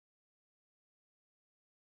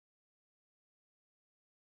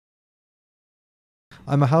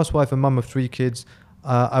I'm a housewife and mum of 3 kids.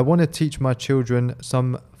 I want to teach my children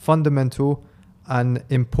some fundamental and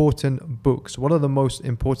important books. What are the most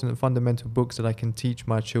important and fundamental books that I can teach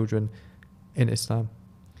my children in Islam?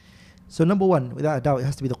 So number one, without a doubt, it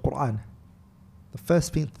has to be the Quran. The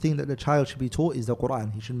first thing that the child should be taught is the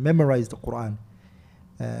Quran. He should memorize the Quran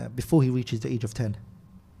before he reaches the age of 10.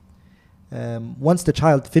 Once the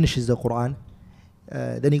child finishes the Quran,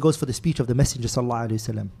 then he goes for the speech of the Messenger sallallahu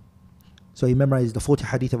alaihi wasallam. So he memorizes the 40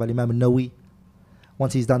 hadith of 𝗪𝗵 𝗪.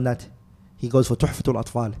 Once he's done that, he goes for 𝗕حفة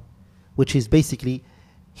الأطفال, which is basically,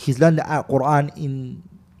 he's learned the Quran in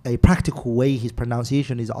a practical way. His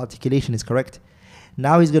pronunciation, his articulation is correct.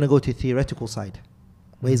 Now he's going to go to the theoretical side,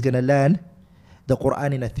 where he's going to learn the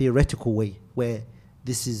Quran in a theoretical way, where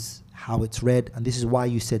this is how it's read, and this is why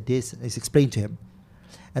you said this, and it's explained to him.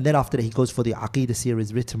 And then after that, he goes for the Aqidah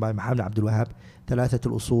series written by Muhammad Abdul Wahhab, ثلاثة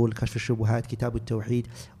الأصول, 𝗕ص الشبهات, كتاب التوحيد.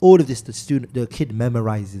 All of this, the kid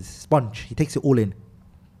memorizes, sponge. He takes it all in.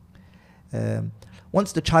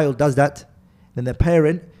 Once the child does that, then the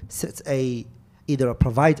parent sets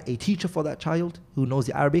provides a teacher for that child who knows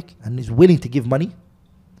the Arabic and is willing to give money.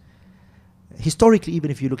 Historically, even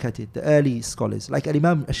if you look at it, the early scholars, like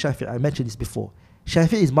Imam Shafi'i, I mentioned this before.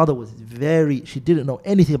 Shafi'i's mother was she didn't know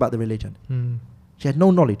anything about the religion. She had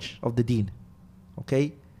no knowledge of the deen.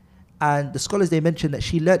 Okay? And the scholars, they mentioned that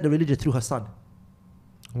she learnt the religion through her son.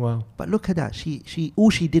 Wow. But look at that. All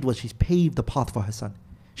she did was she paved the path for her son.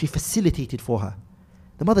 She facilitated for her.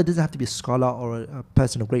 The mother doesn't have to be a scholar or a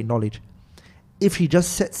person of great knowledge. If she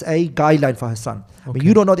just sets a guideline for her son. Okay. When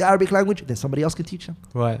you don't know the Arabic language, then somebody else can teach him.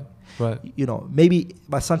 Right. You know, maybe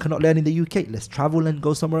my son cannot learn in the UK. Let's travel and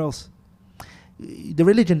go somewhere else. The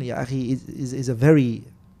religion, ya akhi, is a very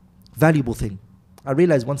valuable thing. I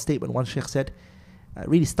realized one statement one sheikh said,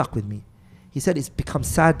 really stuck with me. He said it's become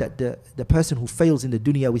sad that the person who fails in the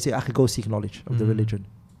dunya, we say, akhi, go seek knowledge of the religion.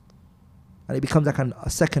 And it becomes like a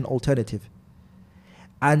second alternative.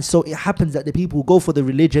 And so it happens that the people who go for the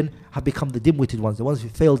religion have become the dim-witted ones, the ones who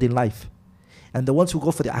failed in life. And the ones who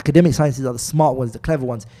go for the academic sciences are the smart ones, the clever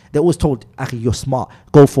ones. They're always told, akhi, you're smart,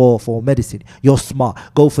 go for medicine. You're smart,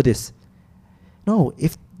 go for this. No,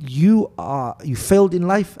 if you failed in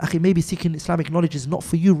life, akhi, maybe seeking Islamic knowledge is not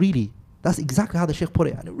for you really. That's exactly how the Sheikh put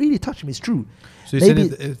it, and it really touched me. It's true. So you're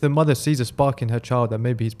saying if the mother sees a spark in her child that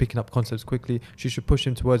maybe he's picking up concepts quickly, she should push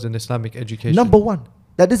him towards an Islamic education. Number one.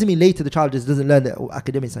 That doesn't mean later the child just doesn't learn the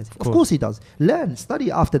academic science. Of course he does. Learn,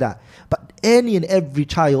 study after that. But any and every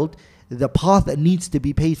child, the path that needs to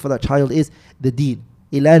be paid for that child is the deen.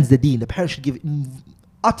 He learns the deen. The parent should give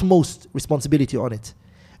utmost responsibility on it.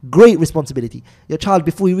 Great responsibility. Your child,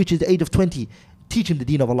 before he reaches the age of 20, teach him the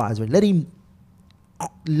deen of Allah as well. Let him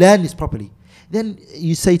learn this properly. Then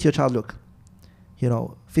you say to your child, look,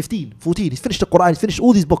 15, 14, he's finished the Quran, he's finished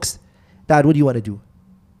all these books. Dad, what do you want to do?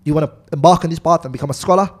 Do you want to embark on this path and become a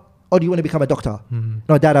scholar? Or do you want to become a doctor?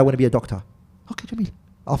 No, Dad, I want to be a doctor. Okay, Jamil,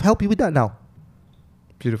 I'll help you with that now.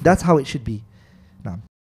 Beautiful. That's how it should be.